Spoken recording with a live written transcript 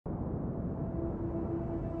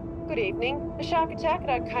Good evening. A shark attack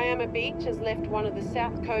at Okayama Beach has left one of the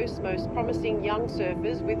South Coast's most promising young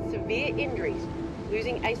surfers with severe injuries,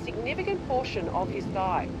 losing a significant portion of his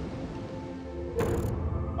thigh.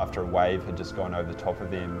 After a wave had just gone over the top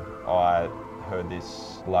of him, I heard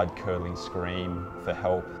this blood-curdling scream for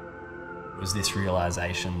help. It was this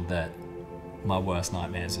realisation that my worst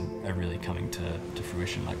nightmares are really coming to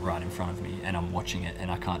fruition, like right in front of me, and I'm watching it and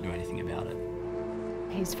I can't do anything about it.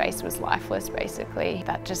 His face was lifeless, basically.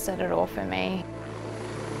 That just said it all for me.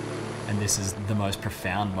 And this is the most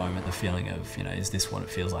profound moment, the feeling of, you know, is this what it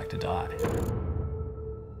feels like to die?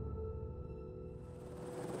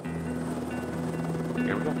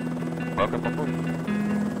 Here we go. Welcome aboard.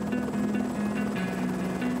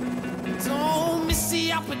 Don't miss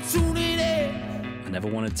the opportunity. I never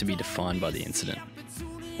wanted to be defined by the incident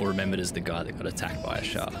or remembered as the guy that got attacked by a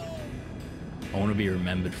shark. I want to be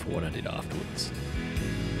remembered for what I did afterwards.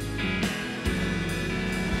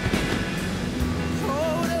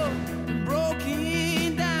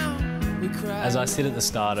 As I sit at the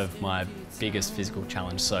start of my biggest physical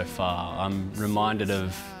challenge so far, I'm reminded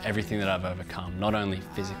of everything that I've overcome, not only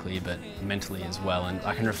physically but mentally as well. And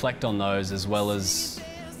I can reflect on those as well as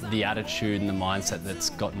the attitude and the mindset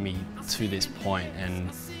that's gotten me to this point.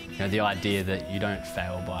 And you know, the idea that you don't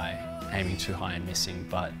fail by aiming too high and missing,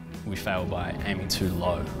 but we fail by aiming too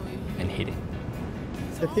low and hitting.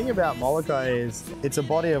 The thing about Moloka'i is it's a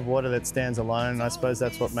body of water that stands alone, and I suppose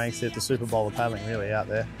that's what makes it the Super Bowl of paddling really out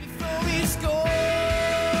there.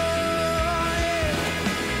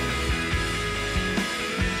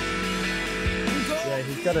 Yeah,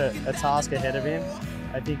 he's got a task ahead of him.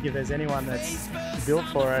 I think if there's anyone that's built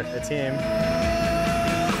for it, it's him.